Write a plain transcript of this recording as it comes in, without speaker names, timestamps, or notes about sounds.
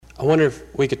I wonder if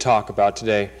we could talk about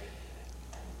today.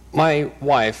 My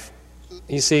wife,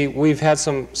 you see, we've had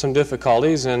some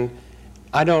difficulties, and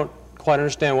I don't quite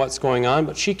understand what's going on,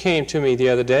 but she came to me the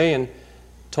other day and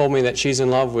told me that she's in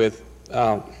love with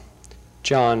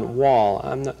John Wall.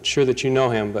 I'm not sure that you know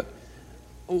him, but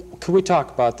could we talk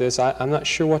about this? I'm not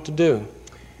sure what to do.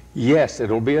 Yes,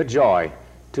 it'll be a joy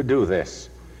to do this.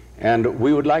 And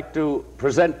we would like to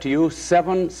present to you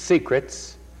 7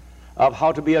 secrets of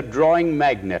how to be a drawing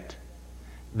magnet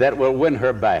that will win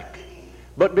her back.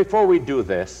 But before we do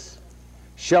this,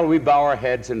 shall we bow our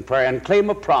heads in prayer and claim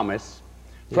a promise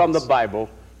from the Bible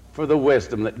for the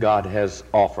wisdom that God has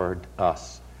offered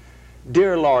us.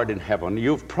 Dear Lord in heaven,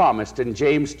 you've promised in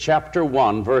James chapter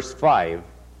 1, verse 5,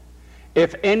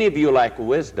 if any of you lack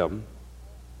wisdom,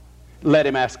 let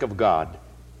him ask of God,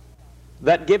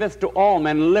 that giveth to all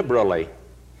men liberally,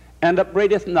 and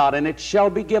upbraideth not, and it shall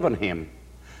be given him.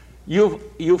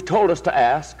 You've told us to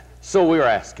ask, so we're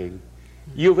asking.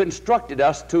 You've instructed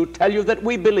us to tell you that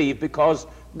we believe, because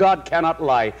God cannot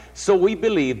lie. So we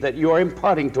believe that you're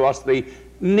imparting to us the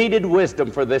needed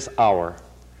wisdom for this hour.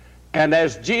 And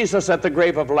as Jesus at the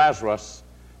grave of Lazarus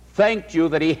thanked you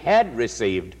that he had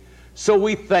received, so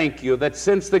we thank you that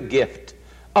since the gift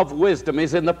of wisdom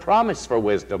is in the promise for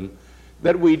wisdom,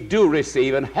 that we do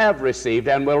receive and have received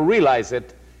and will realize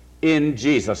it in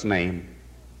Jesus' name.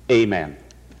 Amen.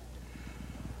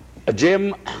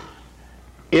 Jim,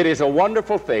 it is a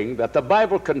wonderful thing that the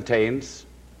Bible contains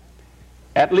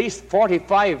at least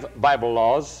 45 Bible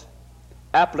laws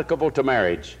applicable to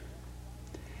marriage.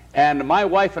 And my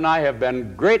wife and I have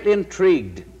been greatly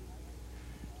intrigued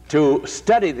to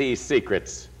study these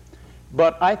secrets.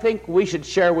 But I think we should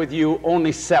share with you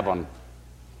only 7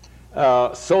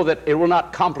 so that it will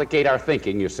not complicate our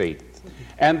thinking, you see.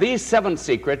 And these 7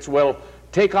 secrets will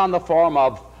take on the form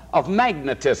of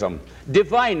magnetism,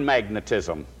 divine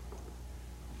magnetism,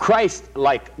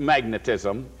 Christ-like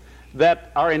magnetism,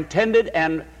 that are intended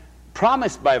and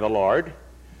promised by the Lord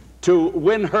to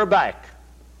win her back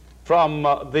from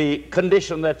the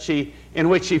condition that in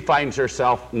which she finds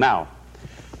herself now.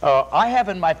 I have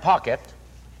in my pocket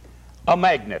a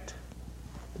magnet.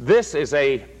 This is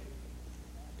a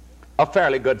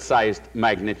fairly good-sized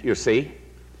magnet, you see.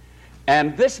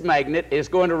 And this magnet is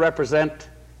going to represent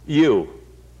you,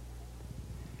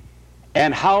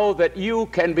 and how that you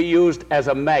can be used as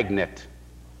a magnet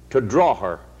to draw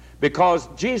her. Because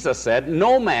Jesus said,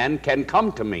 no man can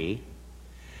come to me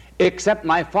except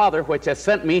my Father which has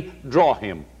sent me draw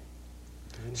him.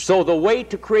 So the way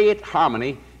to create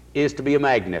harmony is to be a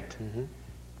magnet.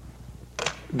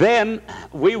 Then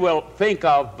we will think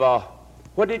of,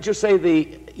 what did you say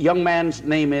the young man's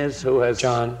name is who has...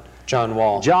 John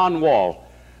Wall. John Wall.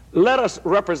 Let us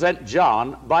represent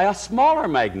John by a smaller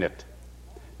magnet.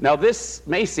 Now this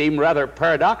may seem rather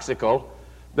paradoxical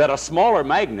that a smaller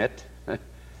magnet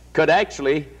could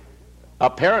actually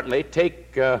apparently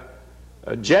take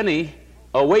Jenny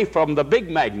away from the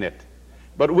big magnet.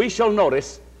 But we shall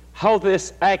notice how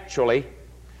this actually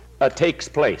takes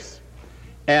place.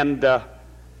 And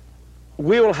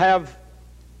we will have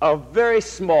a very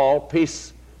small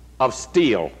piece of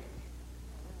steel.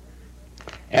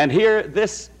 And here,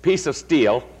 this piece of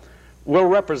steel will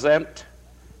represent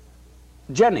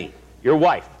Jenny, your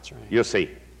wife, That's right. You see.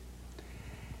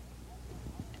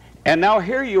 And now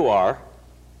here you are,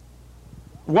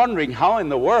 wondering how in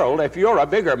the world, if you're a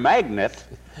bigger magnet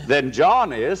than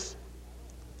John is,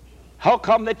 how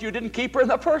come that you didn't keep her in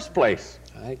the first place?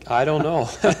 I don't know.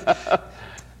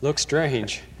 Looks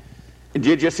strange.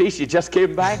 Did you see she just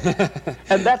came back?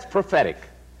 And that's prophetic.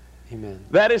 Amen.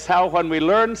 That is how when we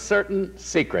learn certain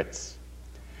secrets,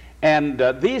 and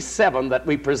these 7 that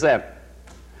we present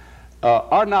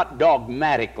are not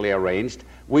dogmatically arranged.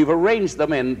 We've arranged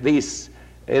them in these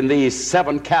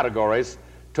 7 categories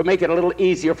to make it a little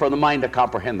easier for the mind to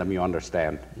comprehend them, you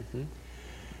understand.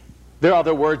 There are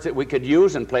other words that we could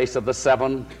use in place of the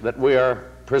 7 that we are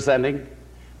presenting,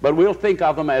 but we'll think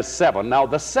of them as 7. Now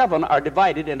the 7 are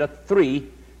divided into 3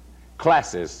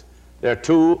 classes. There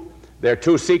are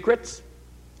 2 secrets,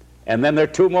 and then there are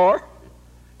 2 more,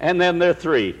 and then there are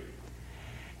 3.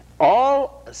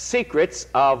 All secrets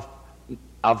of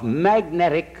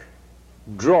magnetic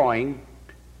drawing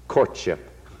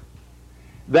courtship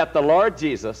that the Lord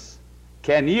Jesus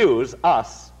can use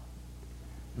us,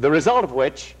 the result of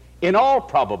which, in all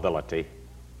probability,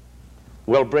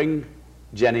 will bring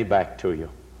Jenny back to you.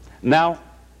 Now,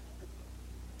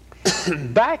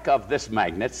 back of this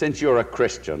magnet, since you're a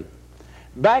Christian,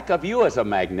 back of you as a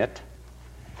magnet,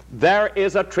 there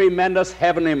is a tremendous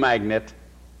heavenly magnet,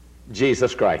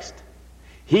 Jesus Christ.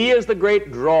 He is the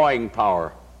great drawing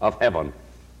power of heaven.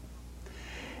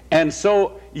 And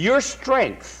so your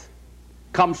strength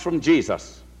comes from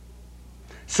Jesus.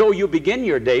 So you begin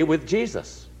your day with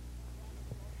Jesus.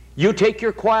 You take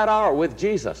your quiet hour with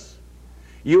Jesus.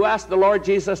 You ask the Lord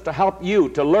Jesus to help you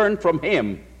to learn from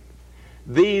him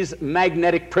these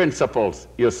magnetic principles,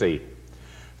 you see.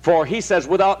 For he says,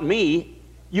 without me,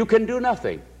 you can do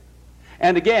nothing.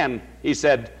 And again, he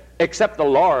said, except the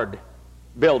Lord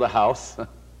build a house,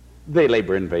 they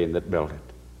labor in vain that build it.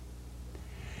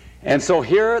 And so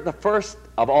here, the first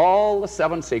of all the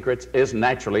 7 secrets is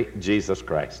naturally Jesus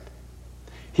Christ.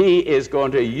 He is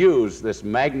going to use this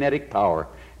magnetic power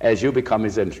as you become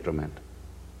his instrument.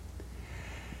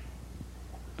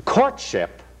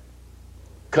 Courtship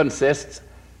consists,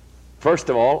 first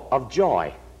of all, of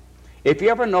joy. If you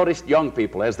ever noticed young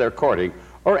people as they're courting,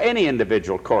 or any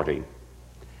individual courting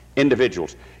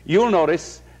individuals, you'll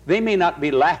notice they may not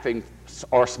be laughing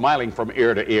or smiling from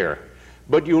ear to ear,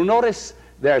 but you'll notice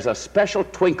there's a special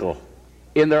twinkle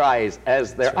in their eyes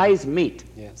as their eyes meet.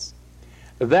 Yes.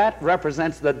 That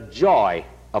represents the joy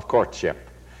of courtship.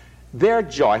 They're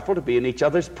joyful to be in each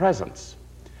other's presence.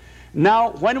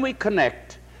 Now, when we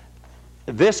connect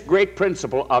this great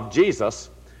principle of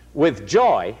Jesus with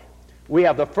joy, we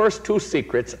have the first 2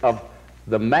 secrets of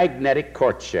the magnetic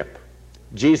courtship,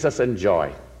 Jesus and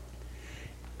joy.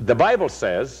 The Bible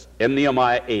says in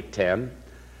Nehemiah 8:10,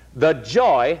 the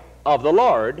joy of the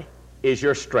Lord is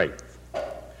your strength.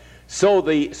 So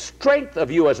the strength of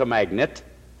you as a magnet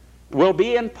will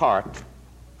be in part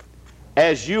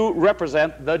as you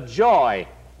represent the joy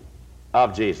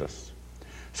of Jesus.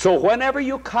 So whenever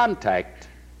you contact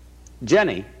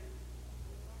Jenny,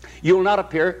 you'll not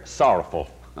appear sorrowful.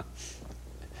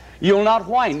 You'll not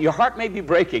whine. Your heart may be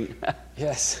breaking.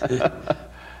 Yes.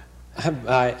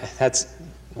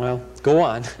 Well, go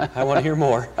on. I want to hear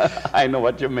more. I know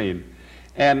what you mean.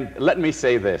 And let me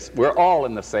say this. We're all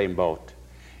in the same boat.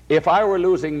 If I were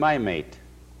losing my mate,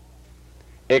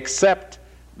 except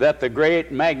that the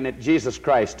great magnet Jesus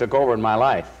Christ took over in my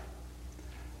life,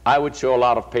 I would show a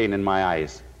lot of pain in my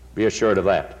eyes. Be assured of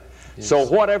that. Yes. So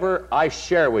whatever I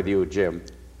share with you, Jim,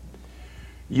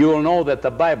 you will know that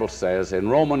the Bible says in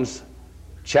Romans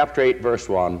chapter 8, verse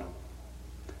 1,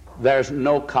 there's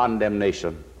no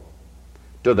condemnation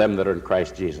to them that are in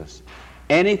Christ Jesus.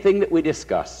 Anything that we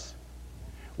discuss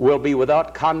will be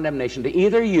without condemnation to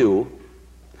either you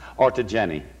or to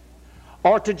Jenny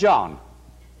or to John.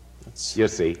 You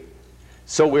see.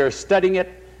 So we're studying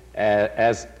it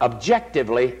as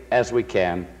objectively as we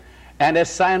can and as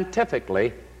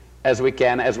scientifically as we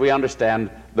can as we understand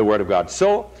the Word of God.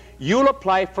 So you'll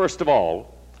apply, first of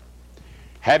all,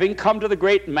 having come to the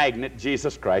great magnet,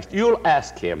 Jesus Christ, you'll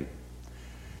ask him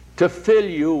to fill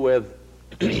you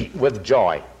with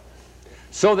joy,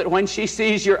 so that when she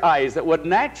sees your eyes that would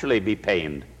naturally be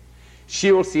pained,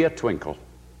 she will see a twinkle.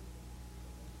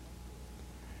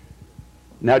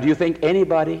 Now, do you think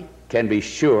anybody can be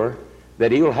sure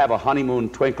that he will have a honeymoon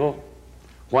twinkle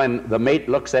when the mate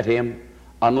looks at him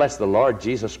unless the Lord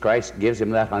Jesus Christ gives him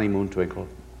that honeymoon twinkle?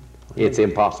 It's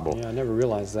impossible. Yeah, I never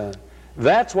realized that.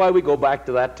 That's why we go back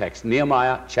to that text,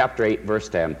 Nehemiah chapter 8, verse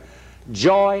 10.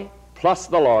 Joy plus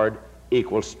the Lord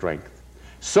equals strength.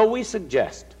 So we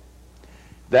suggest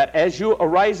that as you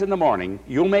arise in the morning,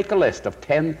 you'll make a list of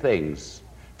 10 things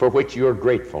for which you're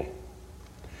grateful.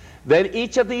 Then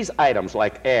each of these items,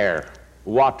 like air,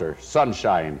 water,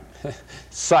 sunshine,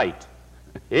 sight,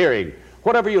 hearing,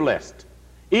 whatever you list,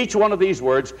 each one of these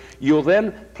words you'll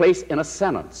then place in a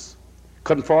sentence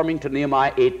conforming to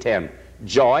Nehemiah 8:10.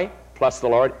 Joy plus the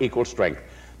Lord equals strength.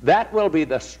 That will be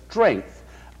the strength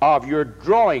of your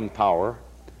drawing power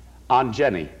on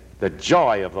Jenny, the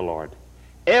joy of the Lord.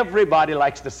 Everybody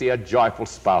likes to see a joyful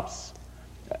spouse.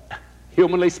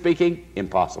 Humanly speaking,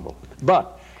 impossible.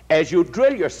 But as you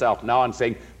drill yourself now in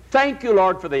saying, thank you,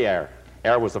 Lord, for the air.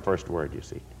 Air was the first word, you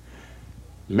see.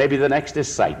 Maybe the next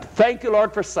is sight. Thank you,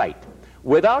 Lord, for sight.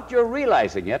 Without your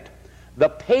realizing it, the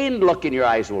pained look in your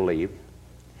eyes will leave,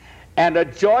 and a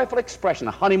joyful expression,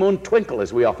 a honeymoon twinkle,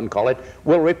 as we often call it,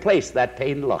 will replace that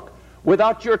pained look.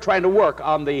 Without your trying to work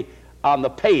on the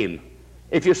pain.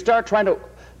 If you start trying to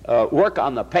work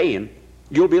on the pain,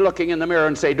 you'll be looking in the mirror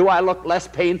and say, do I look less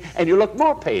pain? And you look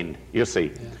more pained, you see.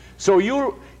 Yeah. So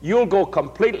you'll go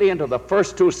completely into the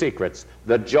first 2 secrets,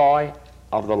 the joy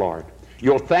of the Lord.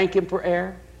 You'll thank him for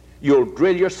air. You'll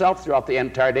drill yourself throughout the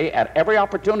entire day at every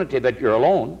opportunity that you're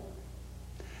alone.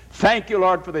 Thank you,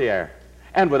 Lord, for the air.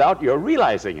 And without your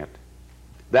realizing it,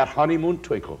 that honeymoon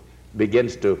twinkle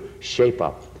begins to shape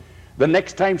up. The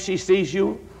next time she sees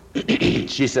you,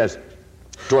 she says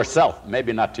to herself,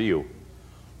 maybe not to you,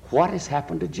 what has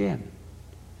happened to Jim?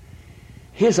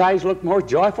 His eyes look more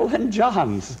joyful than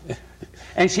John's.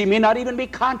 And she may not even be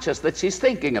conscious that she's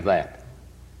thinking of that.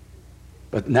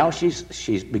 But now she's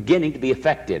beginning to be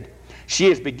affected. She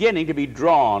is beginning to be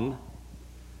drawn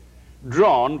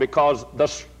because the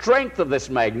strength of this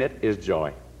magnet is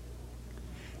joy.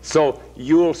 So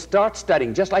you'll start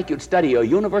studying, just like you'd study a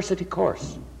university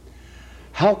course.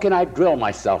 How can I drill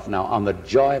myself now on the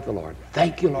joy of the Lord?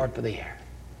 Thank you, Lord, for the air.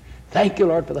 Thank you,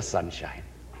 Lord, for the sunshine.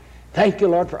 Thank you,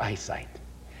 Lord, for eyesight.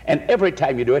 And every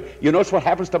time you do it, you notice what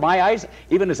happens to my eyes?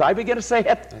 Even as I begin to say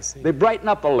it, they brighten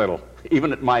up a little,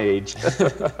 even at my age.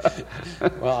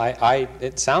 Well,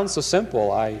 it sounds so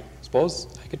simple. I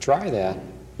suppose I could try that.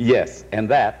 Yes, and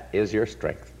that is your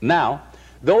strength. Now,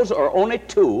 those are only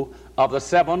 2 of the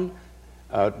 7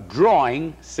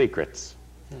 drawing secrets.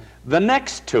 The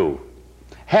next 2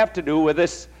 have to do with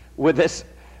this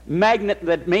magnet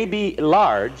that may be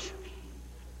large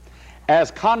as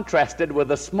contrasted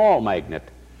with a small magnet.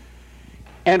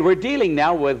 And we're dealing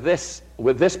now with this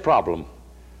problem.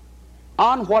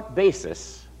 On what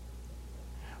basis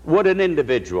would an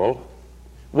individual,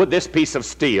 with this piece of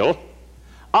steel,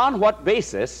 on what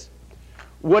basis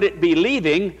would it be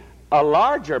leaving a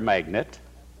larger magnet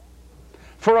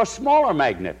for a smaller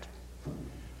magnet?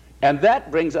 And that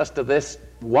brings us to this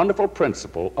wonderful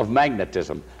principle of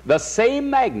magnetism. The same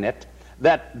magnet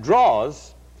that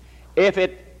draws, if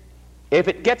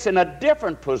it gets in a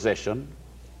different position,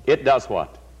 it does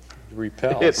what? It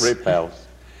repels. It repels.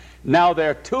 Now there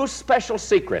are 2 special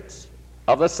secrets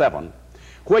of the 7,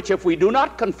 which if we do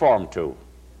not conform to,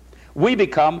 we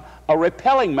become a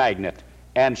repelling magnet,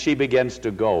 and she begins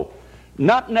to go.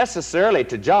 Not necessarily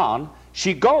to John,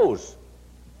 she goes.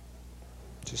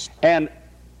 And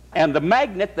the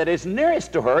magnet that is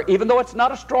nearest to her, even though it's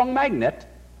not a strong magnet,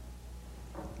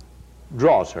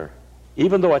 draws her.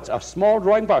 Even though it's a small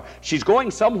drawing power. She's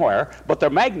going somewhere, but there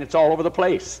are magnets all over the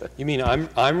place. You mean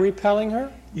I'm repelling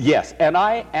her? Yes, and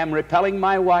I am repelling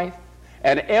my wife,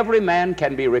 and every man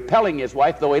can be repelling his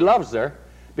wife, though he loves her,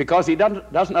 because he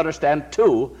doesn't understand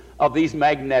 2 of these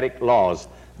magnetic laws.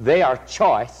 They are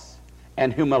choice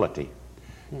and humility.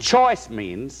 Choice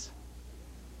means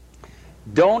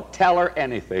don't tell her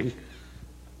anything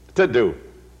to do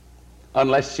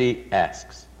unless she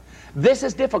asks. This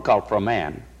is difficult for a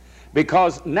man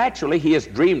because naturally he has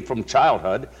dreamed from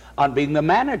childhood on being the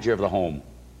manager of the home.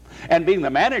 And being the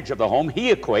manager of the home,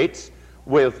 he equates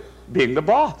with being the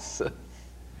boss.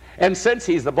 And since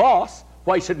he's the boss,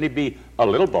 why shouldn't he be a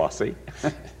little bossy?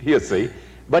 You see.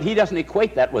 But he doesn't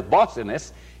equate that with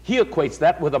bossiness. He equates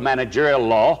that with a managerial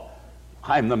law.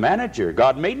 I'm the manager.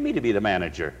 God made me to be the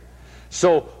manager.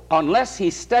 So unless he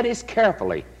studies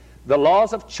carefully the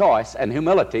laws of choice and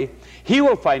humility, he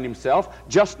will find himself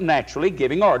just naturally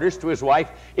giving orders to his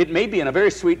wife. It may be in a very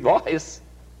sweet voice.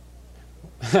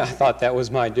 I thought that was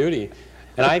my duty.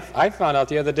 And I found out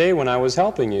the other day when I was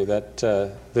helping you that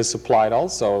this applied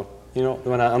also. You know,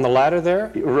 when on the ladder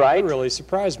there, right? It really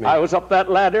surprised me. I was up that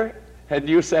ladder, and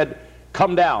you said,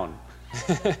 "Come down."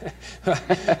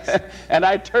 And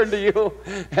I turned to you,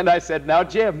 and I said, "Now,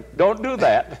 Jim, don't do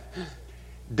that.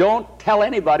 Don't tell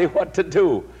anybody what to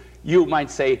do." You might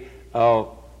say,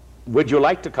 "Oh, would you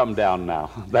like to come down now?"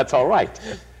 That's all right.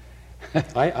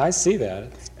 I see that.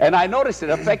 And I noticed it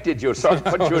affected you, so it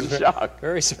put you in shock.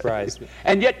 Very surprised.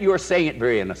 And yet you were saying it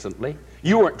very innocently.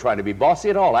 You weren't trying to be bossy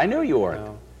at all. I knew you weren't.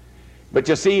 No. But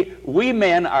you see, we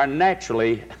men are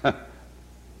naturally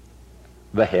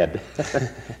the head.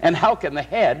 And how can the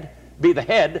head be the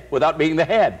head without being the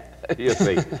head? You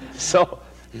see. So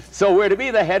we're to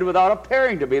be the head without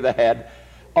appearing to be the head.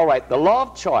 All right, the law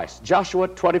of choice. Joshua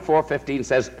 24:15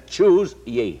 says, "Choose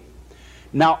ye."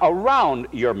 Now around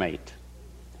your mate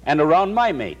and around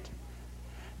my mate,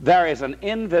 there is an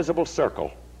invisible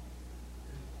circle.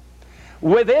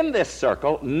 Within this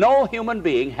circle, no human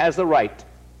being has the right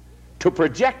to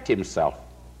project himself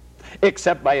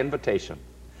except by invitation.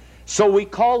 So we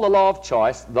call the law of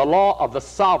choice the law of the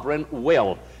sovereign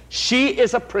will. She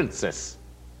is a princess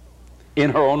in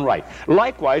her own right.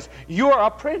 Likewise, you are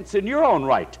a prince in your own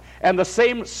right. And the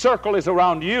same circle is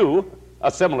around you,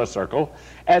 a similar circle,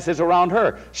 as is around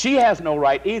her. She has no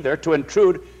right either to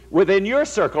intrude within your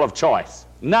circle of choice.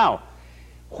 Now,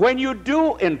 when you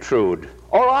do intrude,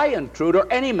 or I intrude, or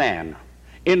any man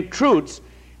intrudes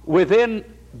within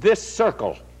this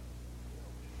circle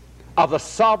of the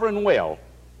sovereign will,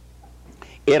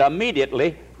 it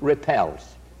immediately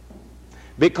repels.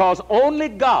 Because only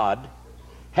God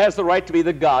has the right to be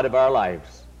the God of our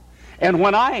lives. And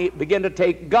when I begin to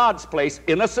take God's place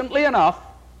innocently enough,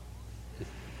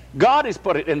 God has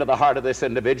put it into the heart of this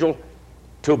individual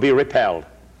to be repelled.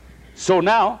 So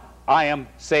now I am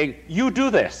saying, you do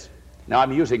this. Now,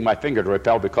 I'm using my finger to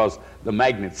repel because the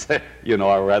magnets, you know,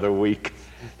 are rather weak.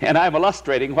 And I'm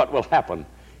illustrating what will happen.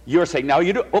 You're saying, now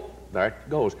you do, oh, there it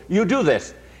goes. You do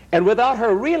this. And without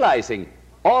her realizing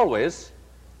always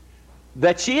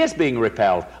that she is being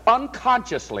repelled,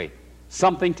 unconsciously,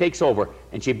 something takes over,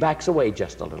 and she backs away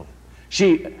just a little.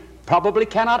 She probably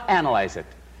cannot analyze it.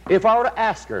 If I were to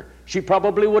ask her, she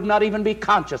probably would not even be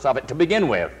conscious of it to begin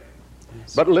with.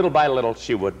 Yes. But little by little,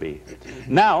 she would be.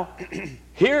 Now,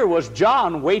 here was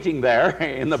John waiting there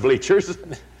in the bleachers,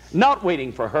 not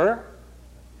waiting for her.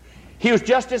 He was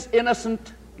just as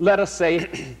innocent, let us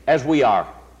say, as we are.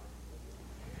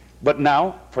 But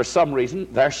now, for some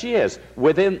reason, there she is,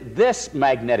 within this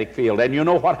magnetic field. And you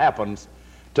know what happens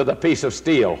to the piece of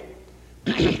steel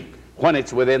when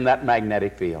it's within that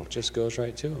magnetic field. It just goes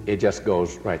right to him. It just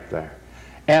goes right there.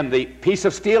 And the piece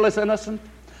of steel is innocent.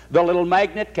 The little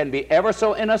magnet can be ever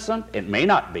so innocent. It may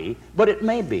not be, but it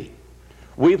may be.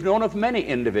 We've known of many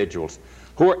individuals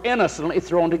who were innocently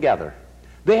thrown together.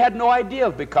 They had no idea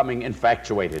of becoming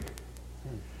infatuated.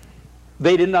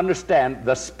 They didn't understand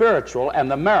the spiritual and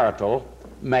the marital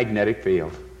magnetic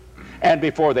field. And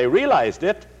before they realized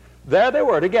it, there they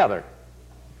were together.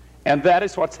 And that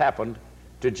is what's happened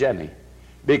to Jenny.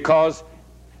 Because,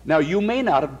 now you may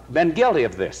not have been guilty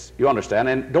of this, you understand,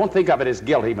 and don't think of it as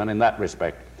guilt even in that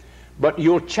respect. But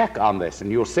you'll check on this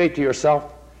and you'll say to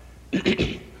yourself,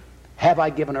 have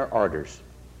I given her orders?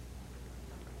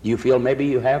 You feel maybe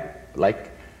you have,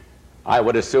 like I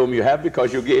would assume you have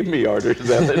because you gave me orders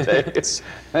the other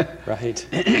day.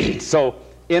 Right. So,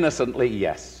 innocently,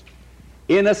 yes.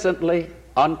 Innocently,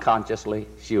 unconsciously,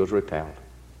 she was repelled.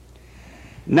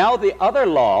 Now the other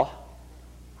law,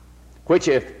 which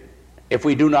if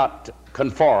we do not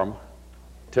conform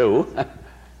to,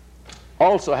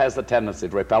 also has the tendency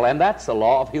to repel, and that's the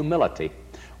law of humility.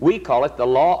 We call it the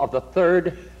law of the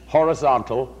third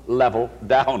horizontal level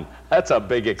down. That's a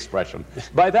big expression.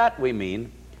 By that we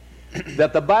mean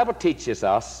that the Bible teaches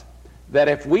us that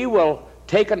if we will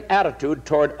take an attitude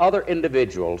toward other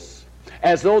individuals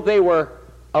as though they were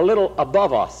a little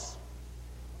above us,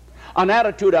 an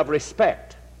attitude of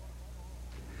respect,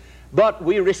 but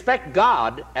we respect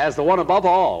God as the one above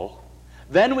all,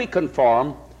 then we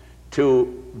conform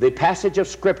to the passage of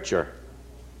Scripture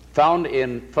found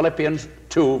in Philippians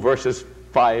 2, verses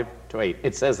 5 to 8.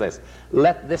 It says this,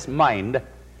 let this mind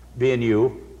be in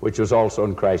you, which was also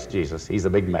in Christ Jesus. He's a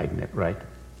big magnet, right?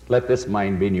 Let this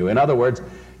mind be in you. In other words,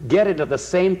 get into the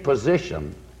same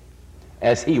position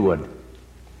as he would.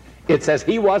 It says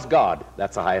he was God.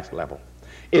 That's the highest level.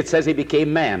 It says he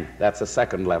became man. That's the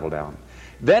second level down.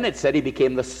 Then it said he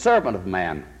became the servant of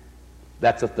man.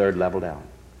 That's the third level down.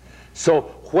 So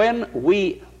when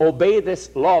we obey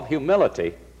this law of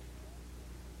humility,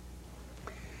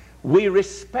 we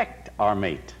respect our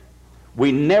mate.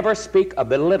 We never speak a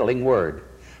belittling word.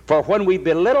 For when we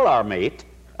belittle our mate,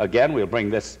 again, we'll bring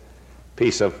this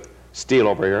piece of steel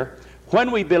over here.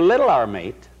 When we belittle our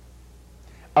mate,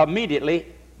 immediately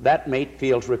that mate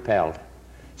feels repelled.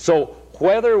 So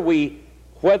whether we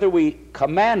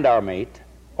command our mate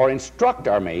or instruct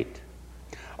our mate,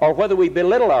 or whether we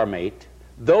belittle our mate,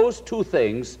 those two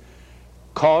things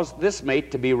cause this mate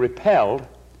to be repelled,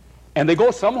 and they go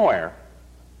somewhere.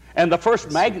 And the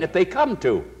first magnet they come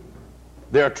to,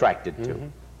 they're attracted to. Mm-hmm.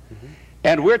 Mm-hmm.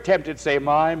 And we're tempted to say,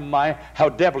 my, how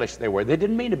devilish they were. They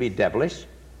didn't mean to be devilish.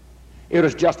 It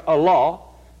was just a law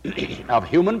of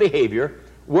human behavior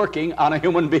working on a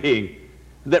human being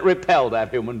that repelled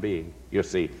that human being, you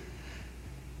see.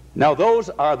 Now those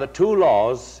are the two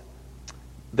laws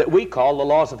that we call the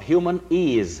laws of human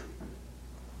ease.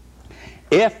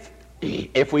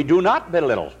 If we do not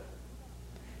belittle,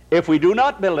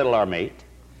 our mate,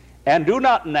 and do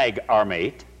not nag our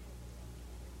mate,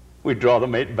 we draw the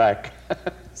mate back.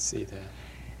 See that.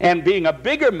 And being a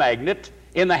bigger magnet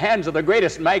in the hands of the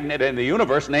greatest magnet in the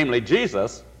universe, namely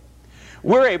Jesus,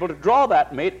 we're able to draw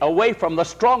that mate away from the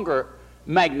stronger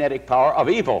magnetic power of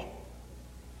evil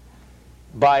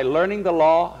by learning the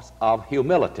laws of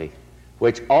humility,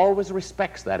 which always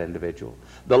respects that individual.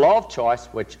 The law of choice,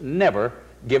 which never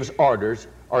gives orders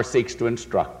or seeks to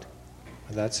instruct.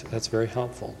 That's very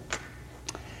helpful.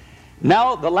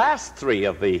 Now, the last three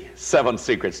of the 7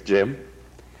 secrets, Jim,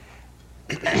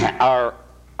 are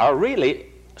really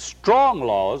strong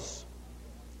laws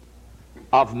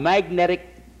of magnetic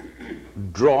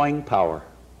drawing power.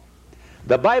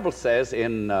 The Bible says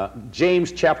in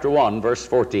James chapter 1, verse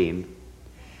 14,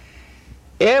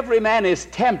 every man is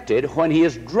tempted when he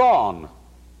is drawn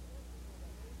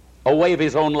away of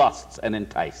his own lusts and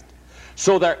enticed.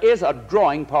 So there is a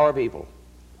drawing power of evil.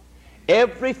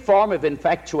 Every form of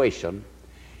infatuation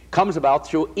comes about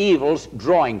through evil's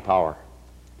drawing power.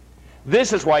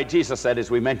 This is why Jesus said, as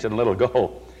we mentioned a little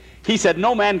ago, he said,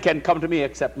 no man can come to me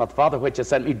except my Father which has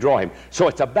sent me draw him. So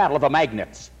it's a battle of the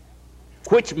magnets.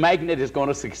 Which magnet is going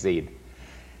to succeed?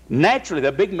 Naturally,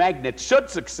 the big magnet should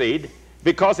succeed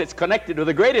because it's connected to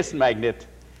the greatest magnet.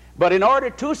 But in order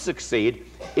to succeed,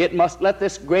 it must let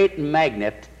this great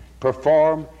magnet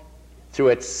perform through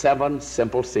its 7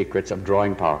 simple secrets of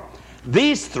drawing power.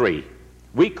 These 3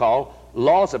 we call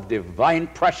laws of divine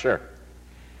pressure.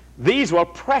 These will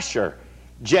pressure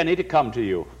Jenny to come to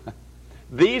you.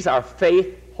 These are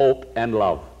faith, hope, and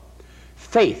love.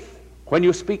 Faith, when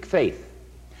you speak faith,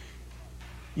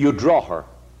 you draw her.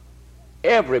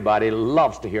 Everybody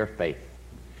loves to hear faith.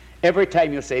 Every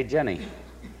time you say, Jenny,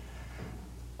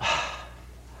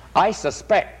 I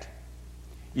suspect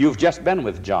you've just been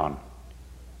with John,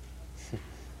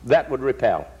 that would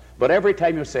repel. But every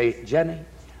time you say, Jenny,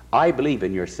 I believe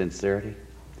in your sincerity.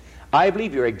 I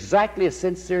believe you're exactly as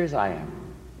sincere as I am.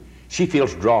 She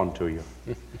feels drawn to you.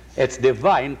 It's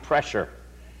divine pressure.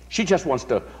 She just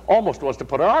almost wants to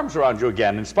put her arms around you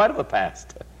again in spite of the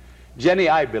past. Jenny,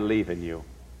 I believe in you.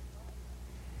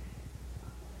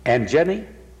 And Jenny,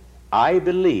 I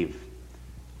believe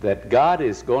that God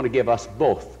is going to give us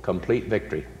both complete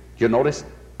victory. You notice,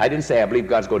 I didn't say I believe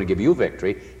God's going to give you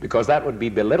victory, because that would be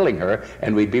belittling her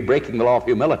and we'd be breaking the law of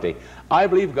humility. I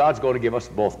believe God's going to give us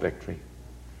both victory.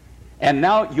 And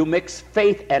now you mix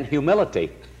faith and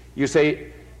humility. You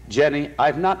say, Jenny,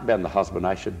 I've not been the husband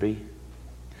I should be.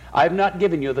 I've not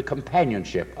given you the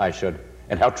companionship I should.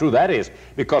 And how true that is,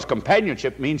 because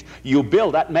companionship means you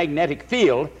build that magnetic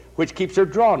field which keeps her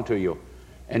drawn to you.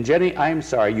 And Jenny, I'm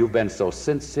sorry, you've been so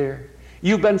sincere.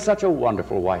 You've been such a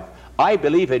wonderful wife. I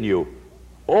believe in you.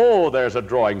 Oh, there's a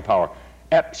drawing power.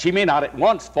 She may not at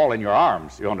once fall in your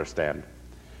arms, you understand.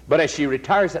 But as she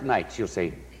retires at night, she'll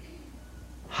say,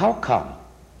 how come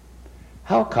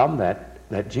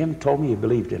that Jim told me he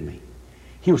believed in me?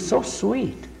 He was so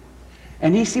sweet.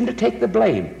 And he seemed to take the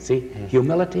blame. See,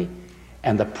 humility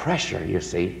and the pressure, you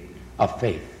see, of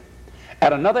faith.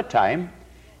 At another time,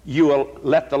 you will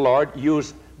let the Lord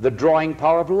use the drawing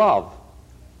power of love.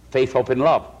 Faith, hope, and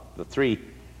love, the 3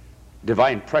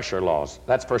 divine pressure laws.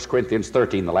 That's 1 Corinthians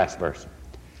 13, the last verse.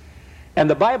 And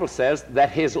the Bible says that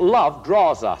his love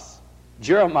draws us.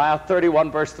 Jeremiah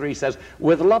 31, verse 3 says,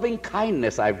 with loving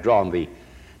kindness I've drawn thee.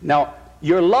 Now,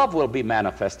 your love will be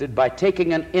manifested by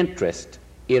taking an interest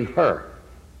in her.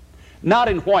 Not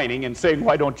in whining and saying,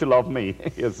 why don't you love me,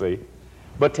 you see,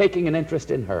 but taking an interest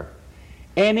in her.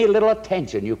 Any little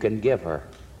attention you can give her,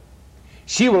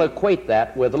 she will equate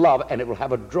that with love, and it will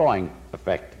have a drawing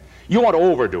effect. You want to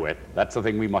overdo it. That's the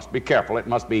thing we must be careful. It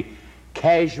must be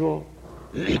casual.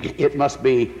 It must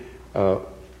be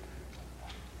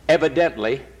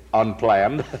evidently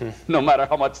unplanned, no matter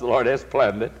how much the Lord has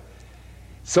planned it.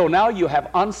 So now you have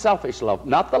unselfish love,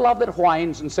 not the love that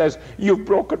whines and says, you've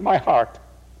broken my heart.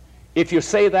 If you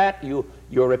say that,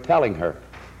 you're repelling her.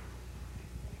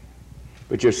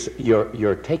 But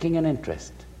you're taking an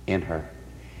interest in her.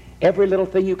 Every little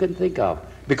thing you can think of,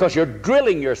 because you're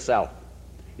drilling yourself.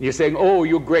 You're saying, oh,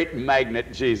 you great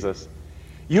magnet, Jesus.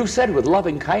 You said with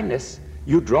loving kindness,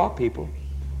 you draw people.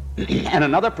 And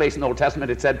another place in the Old Testament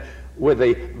it said, with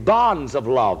the bands of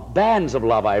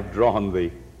love I've drawn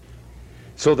thee.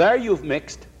 So there you've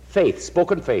mixed faith,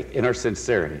 spoken faith in her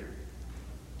sincerity,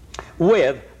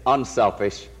 with an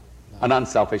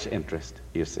unselfish interest,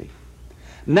 you see.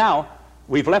 Now,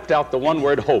 we've left out the one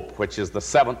word hope, which is the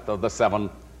 7th of the 7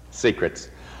 secrets.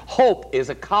 Hope is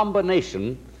a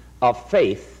combination of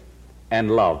faith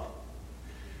and love.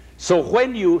 So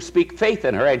when you speak faith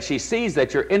in her and she sees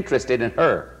that you're interested in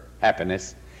her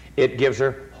happiness, it gives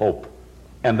her hope.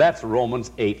 And that's Romans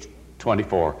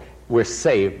 8:24. We're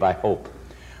saved by hope.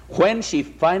 When she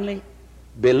finally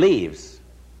believes,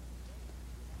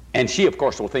 and she of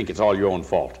course will think it's all your own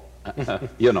fault,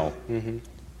 you know,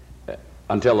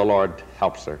 until the Lord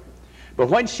helps her. But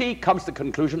when she comes to the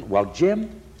conclusion, well,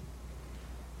 Jim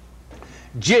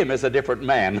is a different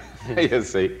man, you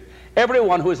see.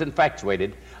 Everyone who is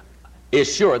infatuated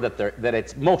is sure that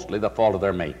it's mostly the fault of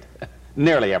their mate.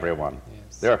 Nearly everyone.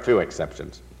 Yes. There are a few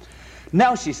exceptions.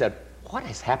 Now she said, what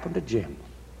has happened to Jim?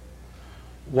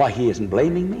 Why, he isn't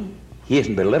blaming me. He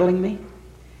isn't belittling me.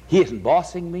 He isn't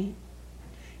bossing me.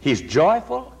 He's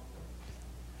joyful.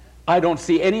 I don't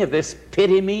see any of this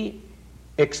pity me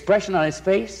expression on his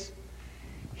face.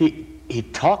 He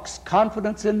talks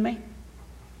confidence in me.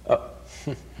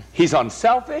 He's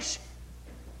unselfish.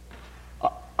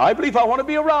 I believe I want to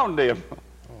be around him.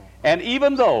 And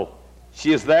even though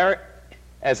she is there,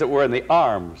 as it were, in the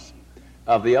arms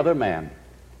of the other man,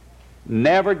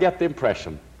 never get the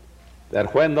impression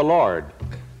that when the Lord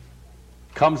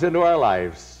comes into our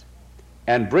lives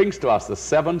and brings to us the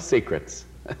 7 secrets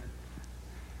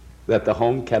that the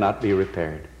home cannot be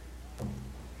repaired.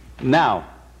 Now,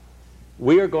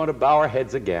 we are going to bow our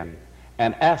heads again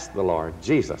and ask the Lord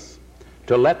Jesus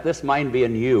to let this mind be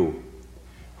in you,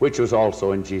 which was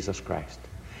also in Jesus Christ.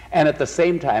 And at the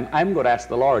same time, I'm going to ask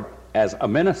the Lord as a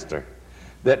minister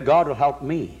that God will help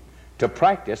me to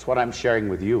practice what I'm sharing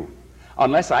with you.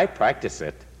 Unless I practice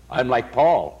it, I'm like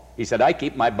Paul. He said, I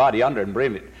keep my body under and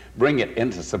bring it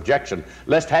into subjection,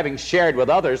 lest having shared with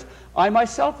others, I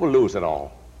myself will lose it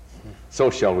all. So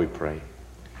shall we pray.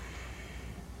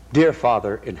 Dear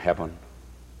Father in heaven,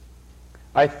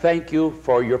 I thank you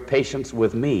for your patience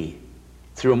with me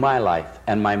through my life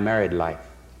and my married life.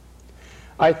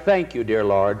 I thank you, dear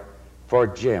Lord, for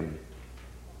Jim.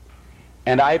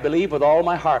 And I believe with all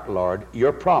my heart, Lord,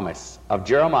 your promise of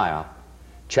Jeremiah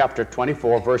chapter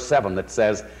 24, verse 7, that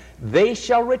says, they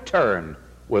shall return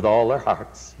with all their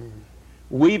hearts.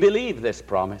 We believe this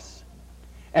promise.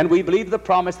 And we believe the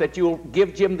promise that you'll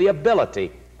give Jim the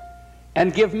ability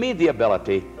and give me the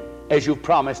ability, as you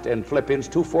promised in Philippians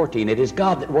 2:14. It is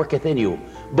God that worketh in you,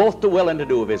 both to will and to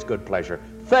do of his good pleasure.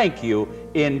 Thank you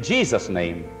in Jesus'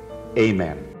 name.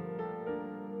 Amen.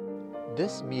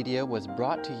 This media was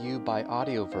brought to you by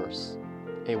Audioverse,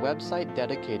 a website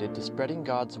dedicated to spreading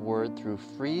God's Word through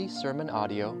free sermon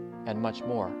audio and much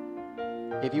more.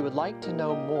 If you would like to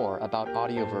know more about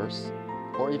Audioverse,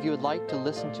 or if you would like to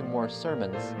listen to more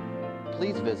sermons,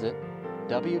 please visit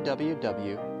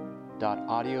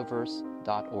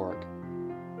www.audioverse.org.